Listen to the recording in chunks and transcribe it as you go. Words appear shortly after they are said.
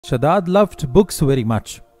Shaddad loved books very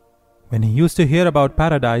much. When he used to hear about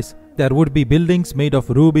paradise, there would be buildings made of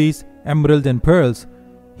rubies, emeralds and pearls.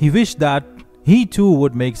 He wished that he too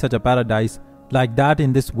would make such a paradise like that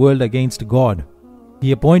in this world against God.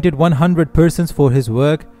 He appointed 100 persons for his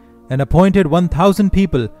work and appointed 1,000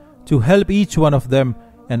 people to help each one of them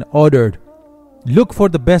and ordered, "Look for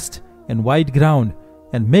the best and white ground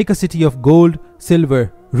and make a city of gold,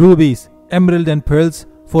 silver, rubies, emerald and pearls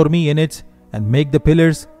for me in it, and make the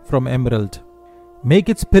pillars from emerald. Make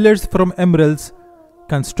its pillars from emeralds,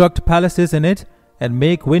 construct palaces in it and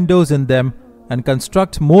make windows in them, and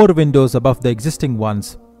construct more windows above the existing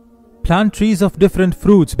ones. Plant trees of different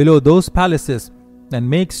fruits below those palaces and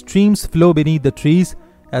make streams flow beneath the trees,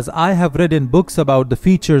 as I have read in books about the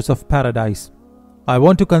features of paradise. I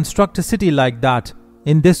want to construct a city like that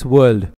in this world."